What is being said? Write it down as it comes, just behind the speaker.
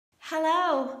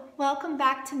Hello, welcome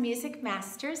back to Music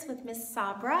Masters with Miss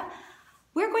Sabra.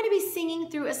 We're going to be singing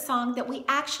through a song that we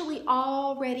actually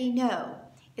already know.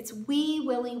 It's Wee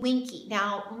Willie Winkie.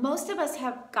 Now, most of us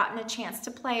have gotten a chance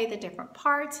to play the different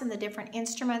parts and the different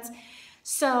instruments,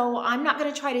 so I'm not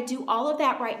going to try to do all of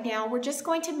that right now. We're just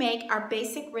going to make our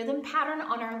basic rhythm pattern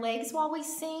on our legs while we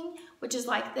sing, which is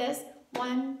like this.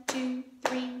 1, 2,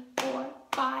 3, 4,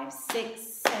 5, 6,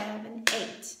 7,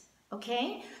 8.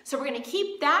 Okay, so we're going to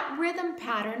keep that rhythm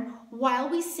pattern while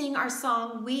we sing our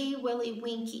song, Wee Willie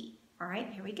Winkie. All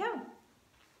right, here we go.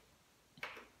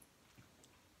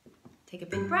 Take a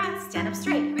big breath, stand up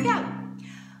straight. Here we go.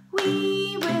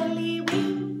 Wee Willie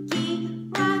Winkie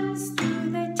runs through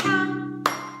the town,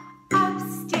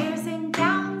 upstairs and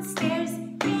downstairs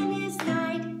in his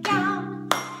nightgown,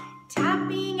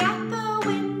 tapping at the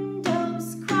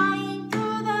windows, crying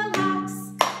through the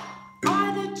locks.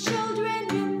 Are the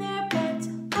children in their beds,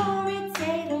 for it's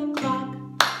 8 o'clock?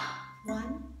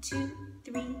 1, 2,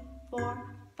 3, 4,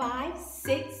 5,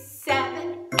 6,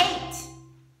 7, 8.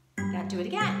 Now do it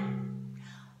again.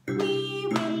 Wee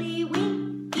Willie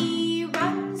Winkie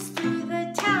runs through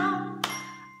the town,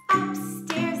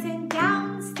 upstairs and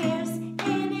downstairs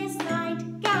in his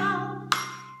nightgown,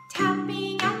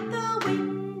 tapping at the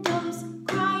windows,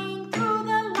 crying through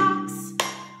the locks.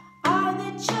 Are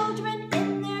the children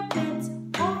in their beds,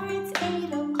 for it's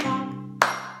 8 o'clock?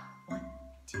 1,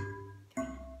 2, 3,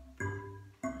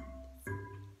 4,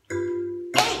 5,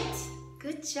 6, 8.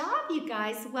 Good job, you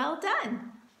guys. Well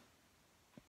done.